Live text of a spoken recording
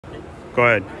Go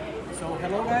ahead. So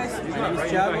hello guys, my name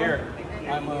is Thiago.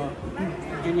 I'm a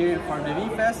engineer for the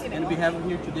VinFast, and we have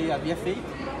here today a VF8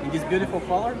 in this beautiful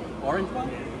color, orange one.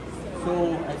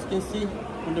 So as you can see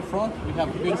on the front, we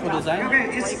have beautiful design.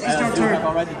 As you have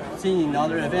already seen in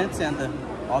other events and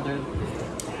other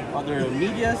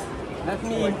medias. Let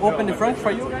me open the front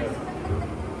for you guys.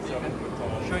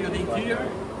 Show you the interior.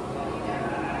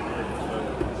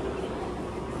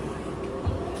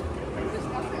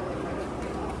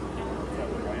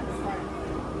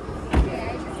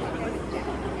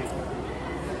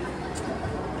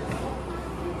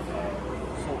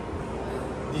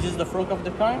 This is the front of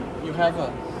the car. You have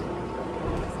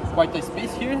quite a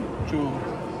space here to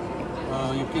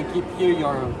you can keep here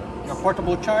your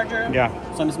portable charger. Yeah.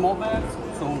 Some small bags.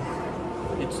 So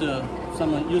it's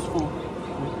some useful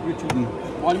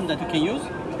volume that you can use.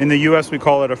 In the U.S., we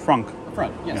call it a frunk. A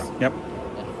front, yes. Yeah. Yep.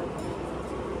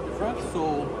 The front.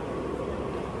 So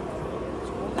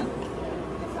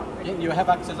okay, you have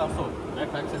access also. You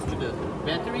have access to the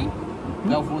battery,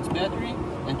 12 volts battery,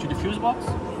 and to the fuse box.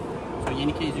 So in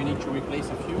any case you need to replace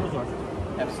a fuse or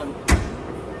have some...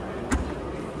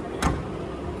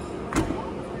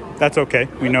 That's okay.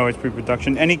 We know it's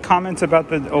pre-production. Any comments about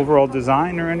the overall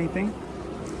design or anything?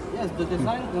 Yes, the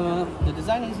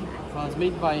design is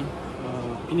made by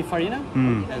Pinafarina,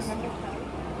 as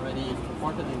already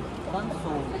reported in front. So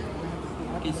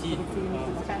you can see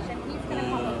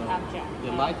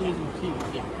the lighting. They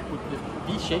put the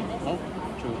V shape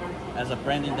as a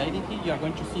brand identity. You are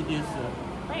going to see this.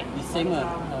 The same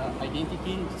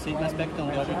identity, same aspect on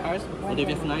the other cars, on the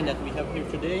VF9 that we have here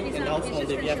today, and also on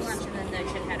the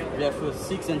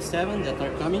VF6 and 7 that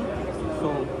are coming.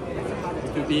 So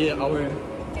it will be our...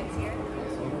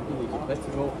 Let's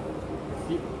go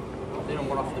see a little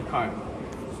more of the car.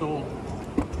 So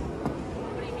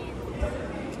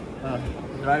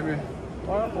driver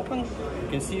door open. You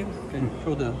can see. You can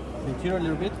show the interior a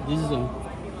little bit. This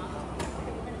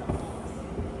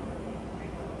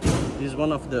is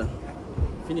one of the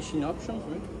finishing options,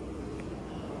 right?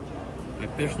 I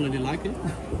personally like it.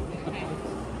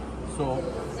 So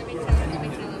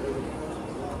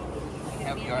we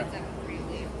have your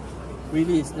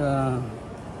really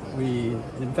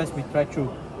in fact we try to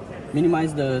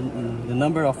minimize the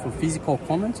number of physical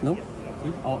components. No,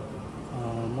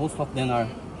 most of them are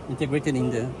integrated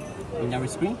in our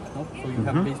screen. No? So you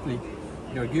have basically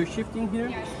your gear shifting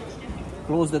here.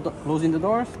 Closing the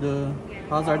doors, the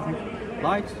hazard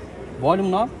lights, volume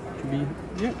knob to be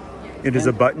here. It is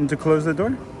a button to close the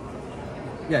door?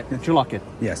 Yeah, to lock it.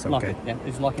 Yes, okay. Lock it. Yeah,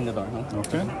 it's locking the door. Huh?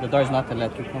 Okay. The door is not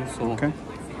electrical, so okay.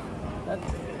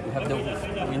 You have the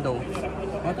window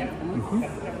button.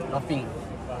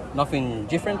 Nothing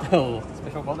different or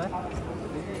special about that.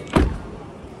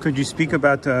 Could you speak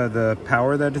about the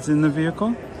power that is in the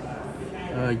vehicle?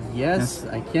 Yes,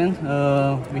 I can.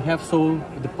 We have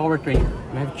the powertrain.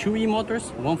 We have 2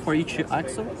 e-motors, one for each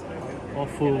axle, of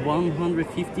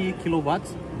 150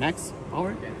 kilowatts max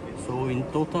power. So in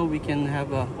total, we can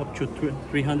have up to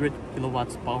 300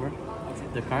 kilowatts power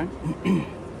the car.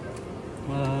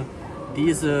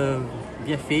 This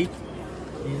VF8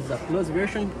 is a plus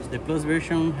version. The plus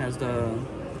version has the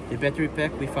battery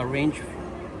pack with a range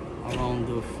around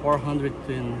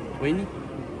 410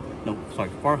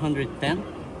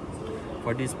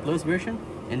 for this plus version,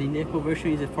 and in the eco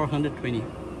version is 420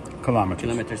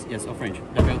 kilometers, yes, of range,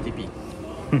 WLTP.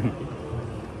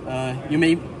 You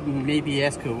may maybe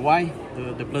ask why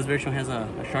the plus version has a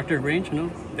shorter range. No,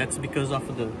 that's because of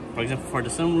for example, for the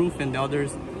sunroof and the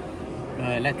others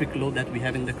electric load that we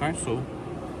have in the car. So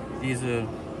these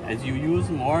as you use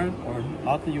more or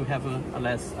not, you have a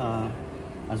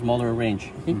smaller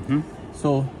range. Okay?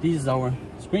 So this is our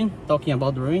screen talking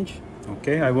about the range.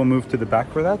 Okay, I will move to the back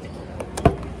for that.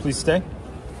 Please stay.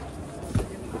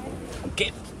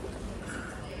 Okay.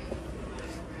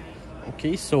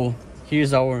 Okay, so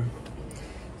here's our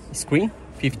screen,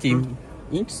 15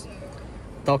 inch,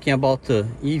 talking about the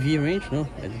EV range. No,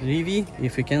 EV.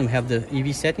 If you can have the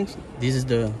EV settings. This is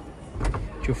the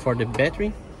for the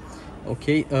battery.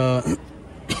 Okay.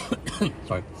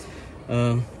 Sorry.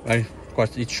 Of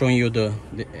course, it's showing you the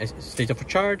state of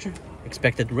charge,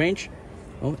 expected range,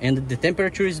 and the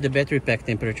temperature is the battery pack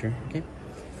temperature. Okay,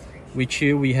 which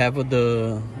we have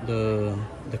the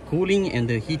cooling and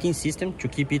the heating system to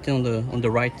keep it on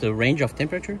the right range of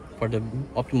temperature for the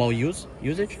optimal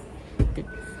usage. Okay.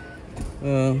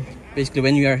 Basically,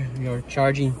 when you're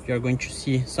charging, you're going to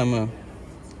see some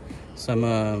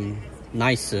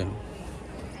nice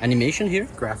animation here.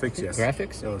 Graphics, yes.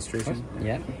 Graphics, illustration.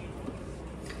 Yeah.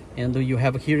 And you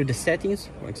have here the settings.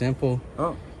 For example,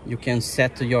 you can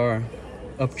set your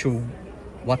up to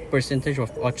what percentage of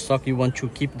hot stock you want to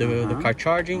keep the car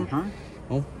charging.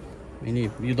 Oh,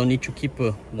 you don't need to keep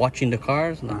watching the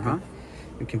cars.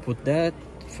 You can put that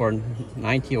for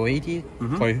 90 or 80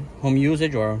 for home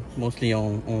usage, or mostly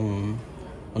on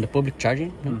the public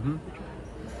charging.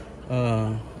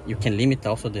 You can limit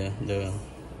also the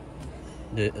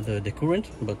current,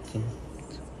 but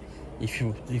if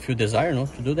you desire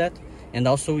to do that. And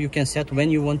also you can set when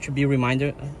you want to be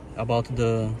reminded about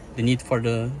the need for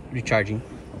the recharging.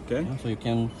 Okay. So you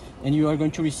can, and you are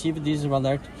going to receive this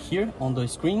alert here on the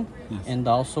screen, and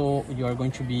also you are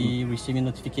going to be receiving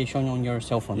notification on your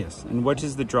cell phone. Yes. And what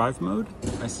is the drive mode?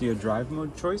 I see a drive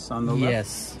mode choice on the left.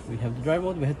 Yes, we have the drive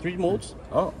mode. We have 3 modes.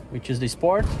 Oh. Which is the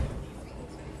sport,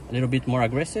 a little bit more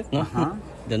aggressive,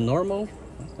 the normal,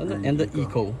 and the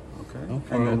eco. Okay.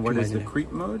 And then what is the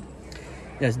creep mode?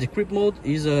 Yes, the creep mode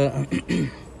is a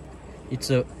it's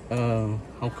a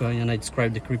how can I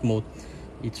describe the creep mode?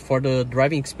 It's for the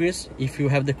driving experience. If you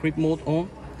have the creep mode on,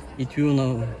 it will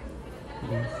know.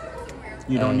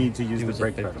 You don't need to use the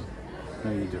brake pedal.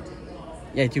 No, you do.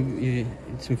 Yeah,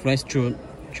 it's influenced to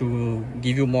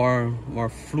give you more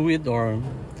fluid or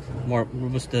more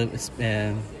robust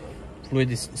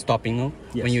fluid stopping.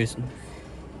 Yes. When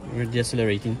you're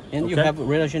decelerating, and you have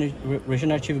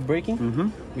regenerative braking,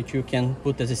 which you can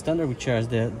put as a standard, which has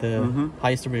the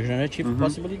highest regenerative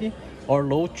possibility, or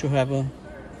low to have a.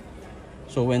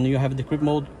 So when you have the creep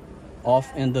mode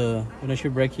off and the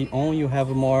regenerative braking on, you have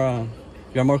more.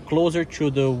 You are more closer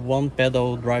to the one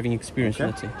pedal driving experience,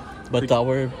 let's say. But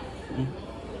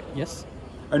yes.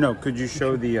 Oh no! Could you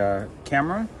show the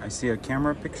camera? I see a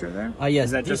camera picture there. Yes.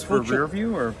 Is that just for rear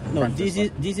view or? No, this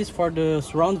is for the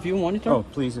surround view monitor. Oh,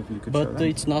 please, if you could. But show that.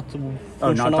 it's not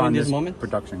functional not on in this this moment.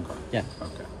 Production car. Yeah.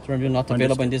 Okay. Surround view not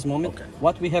available in this moment. Okay.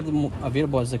 What we have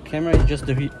available as a camera is just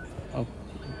the.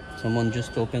 Someone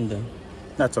just opened the.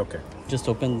 That's okay. Just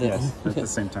opened the. Yes. At the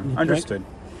same time. Understood.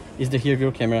 Is the rear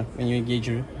view camera when you engage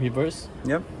reverse?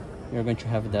 Yep. You're going to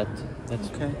have that. That's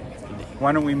okay.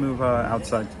 Why don't we move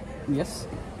outside? Yes.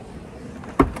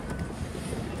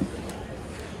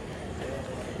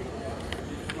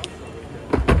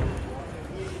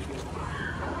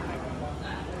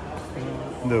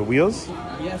 The wheels?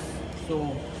 Yes.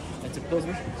 So it's a plus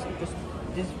version. So just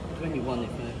this 21 if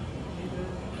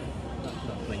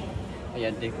not 20.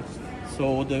 Yeah, they could.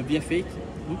 So the VF8.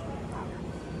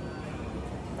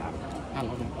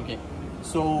 Okay.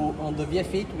 So on the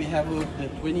VF8 we have the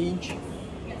 20-inch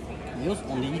wheels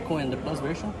on the Eco and the Plus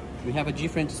version. We have a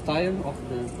different style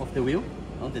of the wheel.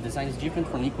 The design is different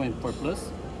from Eco and for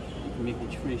Plus to make the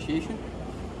differentiation.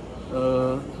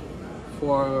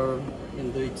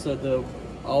 It's the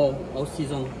all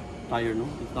season tire. No,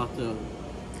 it's not.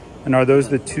 And are those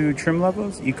the 2 trim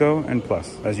levels, Eco and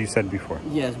Plus, as you said before?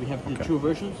 Yes, we have the 2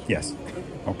 versions. Yes.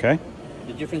 Okay.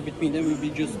 The difference between them will be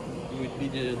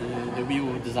the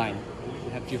wheel design.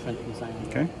 We have different design.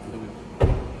 Okay.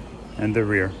 And the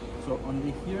rear. So on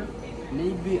the here,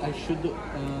 maybe I should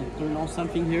turn on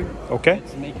something here. Okay.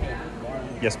 Let's make a bar.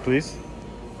 Yes, please.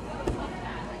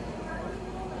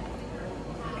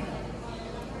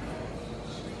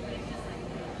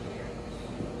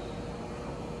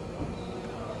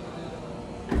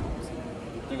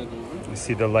 You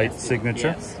see the light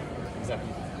signature? Yes,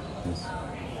 exactly. Yes.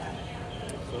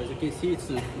 So as you can see,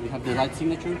 we have the light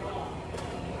signature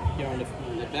here on the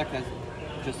back, as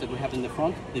just that we have in the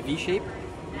front, the V shape,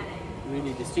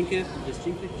 really distinctive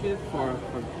for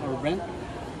our brand.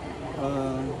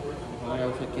 What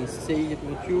else I can say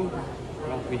about you?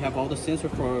 Well, we have all the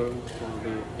sensors for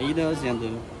the ADAS and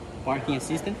the parking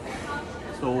assistant.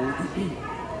 So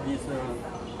these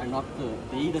are not the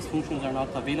ADAS functions are not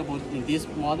available in this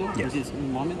model, yes. This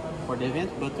moment for the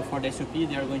event, but for the SUP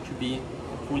they are going to be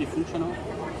fully functional.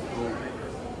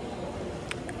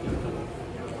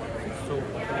 So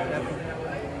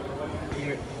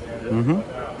here, the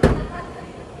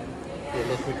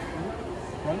electric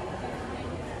trunk.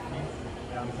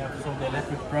 We have the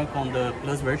electric trunk on the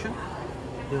Plus version.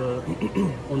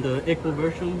 On the Eco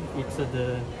version, it's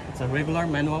a regular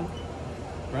manual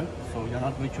trunk, so you're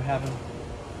not going to have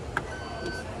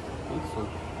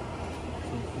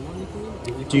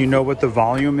Do you know what the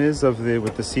volume is of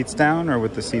with the seats down or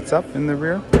with the seats up in the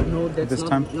rear? No, that's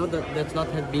not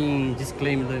had been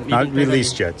disclaimed. Not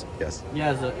released yet. Yes.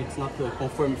 Yes, it's not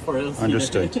confirmed for us.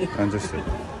 Understood. Understood.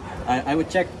 I would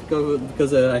check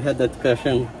because I had that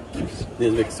question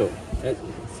this week. So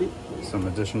see some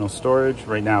additional storage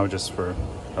right now, just for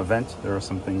event. There are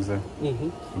some things there.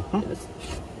 Yes.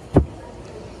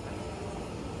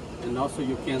 And also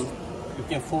you can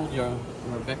fold your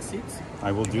back seats.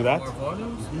 I will do that. More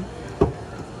volumes.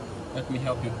 Let me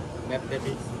help you.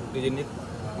 Do you need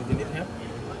Do you need help?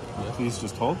 Please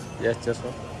just hold. Yes, just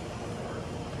hold.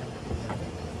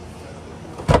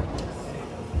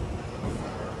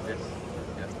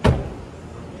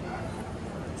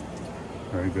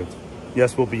 Very good.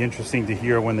 Yes, will be interesting to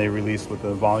hear when they release what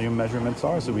the volume measurements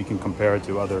are, so we can compare it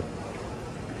to other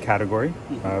category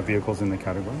vehicles in the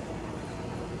category.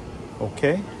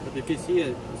 Okay. But if you see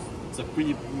it, it's a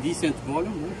pretty decent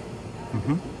volume.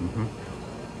 Right?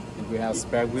 And we have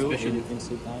spare wheel. Especially you can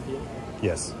sit down here.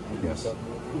 Yes. Yes.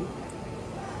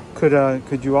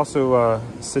 Could you also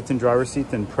sit in driver's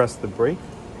seat and press the brake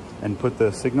and put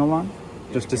the signal on,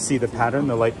 just to see the pattern,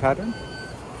 the light pattern?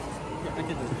 Yeah, I can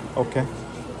do it. Okay.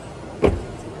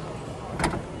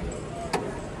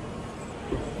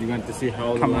 You're going to see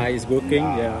how the light is working.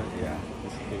 Yeah. Yeah.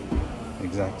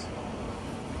 Exact.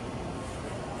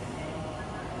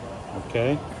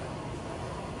 Okay.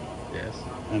 Yes.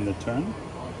 And the turn.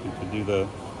 You could do the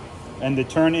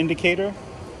turn indicator.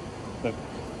 The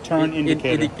turn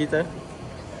indicator. Indicator.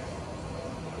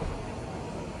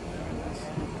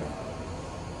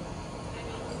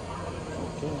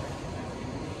 Okay.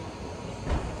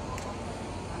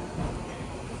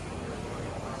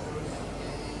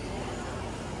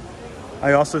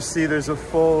 I also see there's a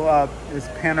full is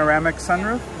panoramic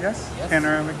sunroof. Yes. Yes.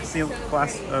 Panoramic sealed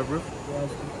glass roof. Yes.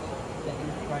 Let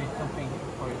me try something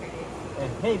for you.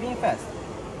 Hey, VinFast.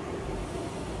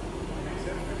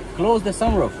 Close the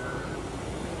sunroof.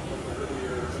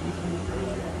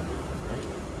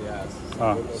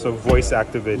 Yes. So voice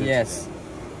activated. Yes.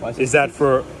 Is that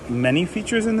for many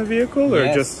features in the vehicle, or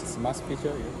Yes. just Smart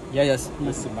feature. Yeah, yes.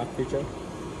 Smart feature.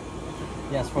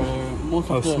 Yes, for most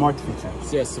of the smart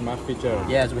features? Yes, smart feature.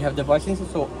 Yes, we have the voice sensor,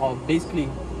 so basically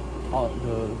all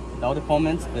the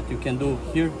comments that you can do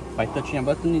here by touching a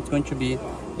button, it's going to be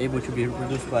able to be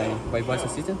reduced by voice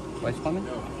assistant, voice comment.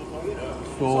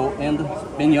 So, and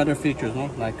many other features, no?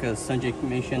 Like Sanjay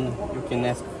mentioned, you can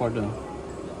ask for the,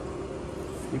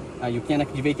 you can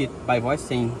activate it by voice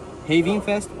saying, hey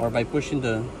VinFast, or by push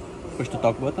the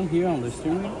talk button here on the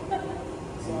steering wheel.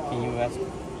 So can you ask?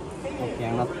 Okay,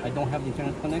 I don't have the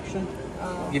internet connection.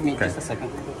 Give me just a second.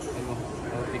 I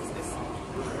will fix this.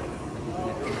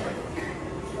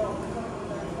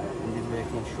 And this way I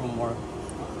can show more.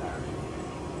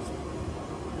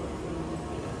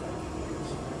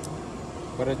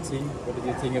 What do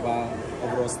you think about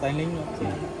overall styling?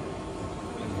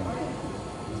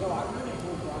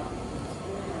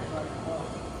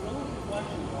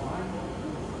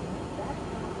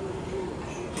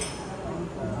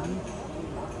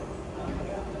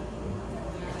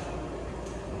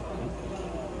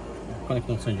 Connect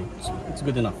on Sanjay. It's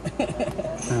good enough.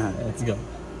 Let's go.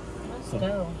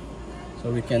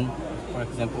 So we can, for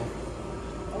example,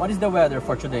 what is the weather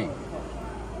for today?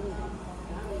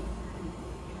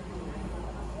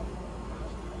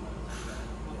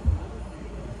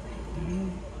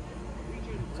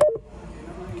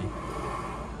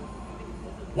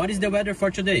 What is the weather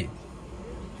for today?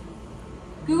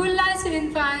 We would like to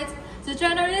invite the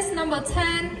journalist number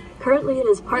 10. Currently it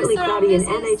is partly cloudy in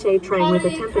NHA train with a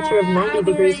temperature of 90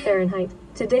 degrees Fahrenheit.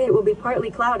 Today it will be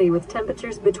partly cloudy with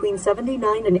temperatures between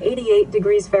 79 and 88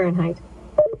 degrees Fahrenheit.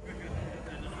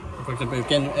 For example, you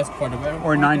can ask for the weather.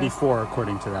 Or 94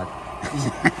 according to that.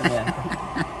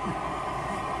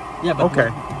 Yeah, but okay.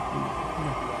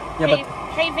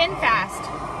 Hey VinFast,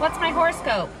 what's my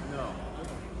horoscope?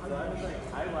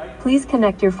 Please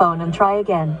connect your phone and try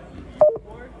again.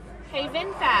 Hey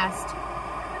VinFast,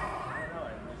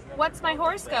 what's my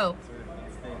horoscope?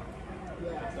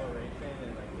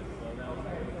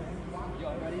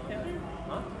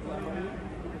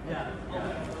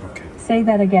 Okay. Say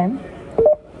that again.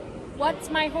 What's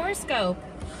my horoscope?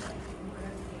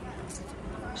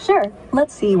 Sure,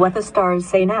 let's see what the stars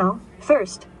say now.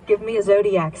 First, give me a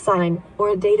zodiac sign or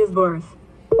a date of birth.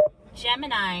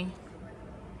 Gemini.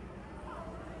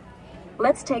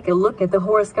 Let's take a look at the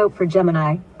horoscope for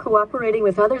Gemini. Cooperating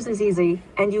with others is easy,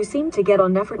 and you seem to get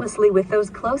on effortlessly with those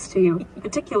close to you,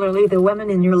 particularly the women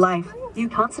in your life. You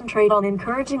concentrate on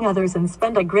encouraging others and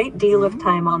spend a great deal of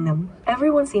time on them.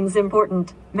 Everyone seems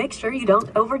important. Make sure you don't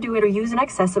overdo it or use an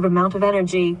excessive amount of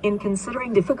energy in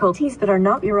considering difficulties that are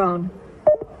not your own.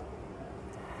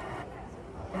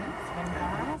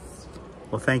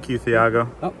 Well, thank you, Thiago.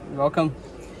 Oh, you're welcome.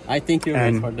 I think you're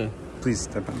And ready for the... please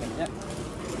step in. Yeah.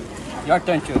 Your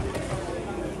turn to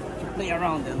play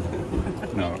around then.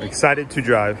 No, excited to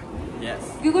drive. Yes.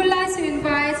 We would like to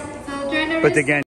invite the journalist. But again,